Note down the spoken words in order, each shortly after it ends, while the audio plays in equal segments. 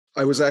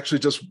I was actually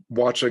just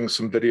watching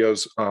some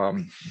videos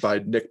by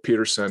Nic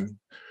Peterson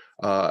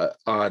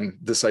on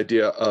this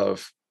idea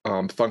of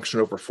function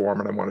over form,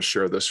 and I want to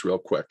share this real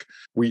quick.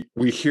 We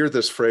hear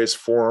this phrase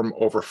form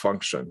over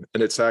function,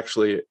 and it's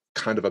actually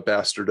kind of a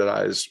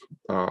bastardized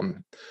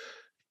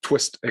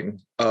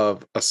twisting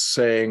of a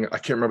saying. I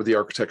can't remember the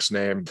architect's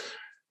name,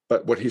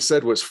 but what he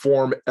said was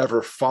form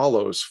ever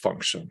follows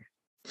function.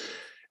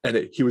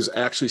 And he was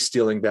actually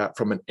stealing that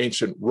from an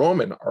ancient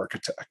Roman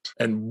architect.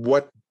 And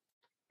what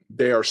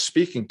they are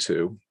speaking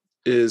to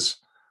is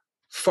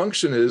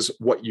function is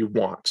what you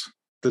want,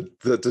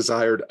 the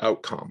desired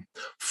outcome.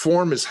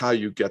 Form is how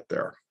you get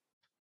there.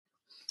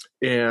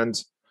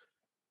 And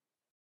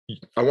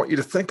I want you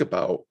to think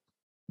about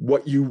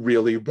what you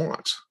really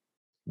want.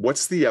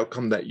 What's the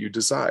outcome that you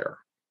desire?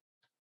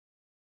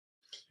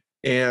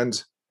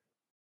 And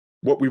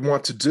what we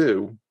want to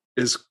do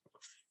is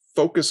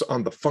focus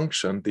on the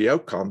function, the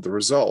outcome, the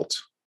result,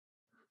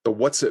 the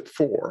what's it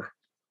for,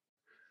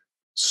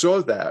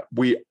 so that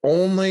we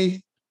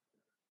only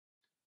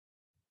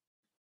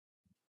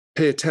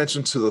pay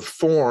attention to the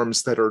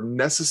forms that are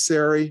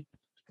necessary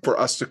for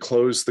us to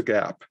close the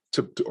gap,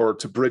 to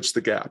bridge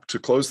the gap, to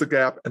close the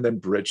gap and then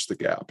bridge the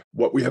gap.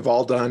 What we have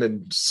all done,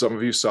 and some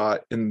of you saw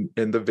it in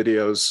the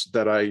videos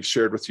that I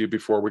shared with you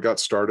before we got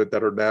started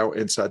that are now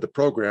inside the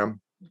program,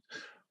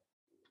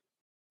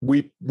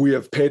 we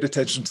have paid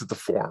attention to the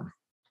form.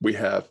 We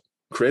have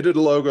created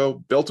a logo,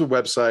 built a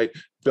website,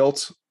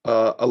 built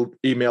an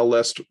email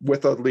list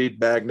with a lead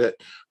magnet.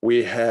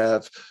 We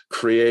have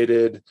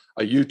created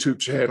a YouTube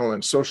channel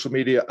and social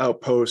media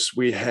outposts.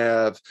 We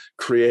have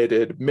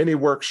created mini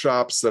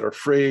workshops that are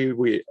free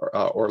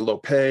or low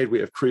paid.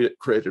 We have created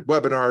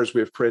webinars.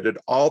 We have created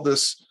all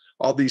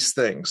these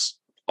things,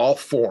 all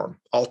form,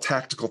 all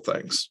tactical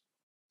things.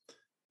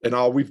 And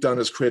all we've done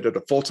is created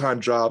a full-time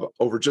job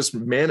over just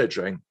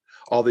managing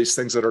all these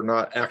things that are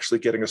not actually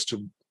getting us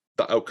to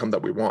the outcome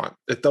that we want.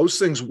 If those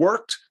things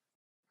worked,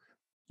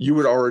 you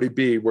would already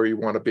be where you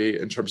want to be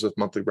in terms of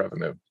monthly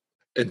revenue,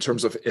 in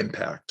terms of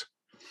impact.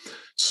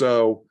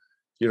 So,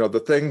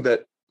 the thing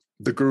that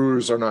the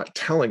gurus are not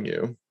telling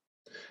you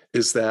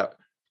is that,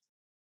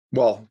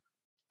 well,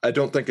 I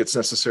don't think it's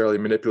necessarily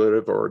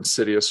manipulative or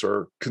insidious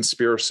or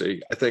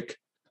conspiracy. I think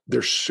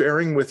they're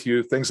sharing with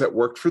you things that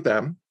worked for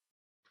them,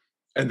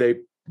 and they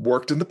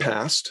worked in the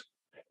past,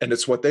 and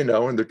it's what they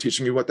know, and they're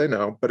teaching you what they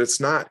know, but it's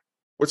not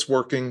what's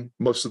working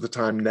most of the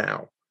time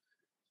now,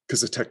 because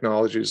the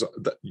technology is,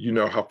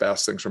 how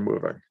fast things are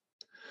moving.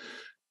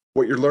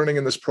 What you're learning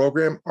in this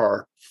program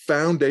are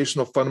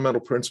foundational,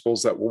 fundamental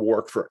principles that will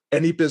work for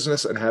any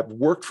business and have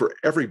worked for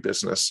every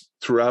business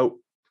throughout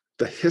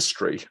the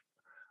history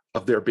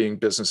of there being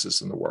businesses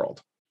in the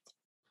world.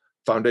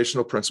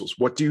 Foundational principles.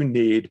 What do you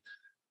need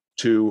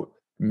to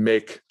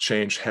make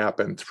change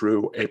happen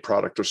through a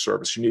product or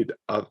service? You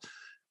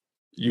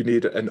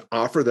need an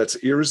offer that's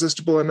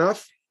irresistible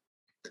enough,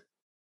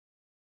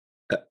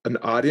 an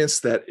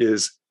audience that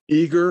is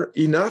eager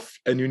enough,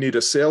 and you need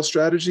a sales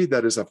strategy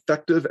that is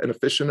effective and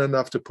efficient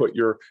enough to put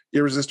your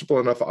irresistible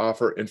enough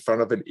offer in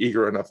front of an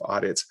eager enough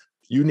audience.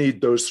 You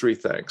need those three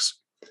things.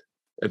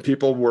 And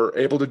people were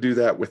able to do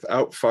that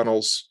without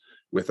funnels,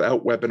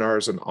 without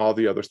webinars, and all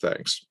the other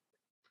things.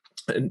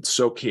 And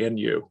so can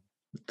you.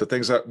 The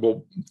things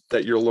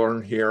that you'll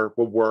learn here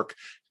will work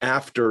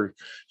after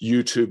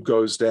YouTube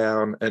goes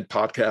down and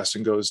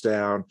podcasting goes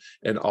down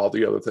and all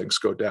the other things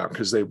go down,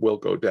 because they will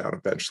go down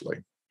eventually.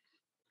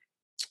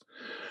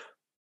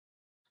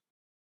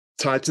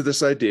 Tied to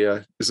this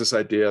idea is this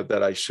idea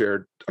that I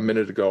shared a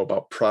minute ago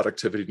about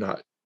productivity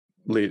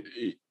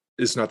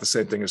is not the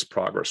same thing as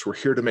progress. We're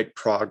here to make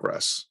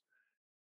progress.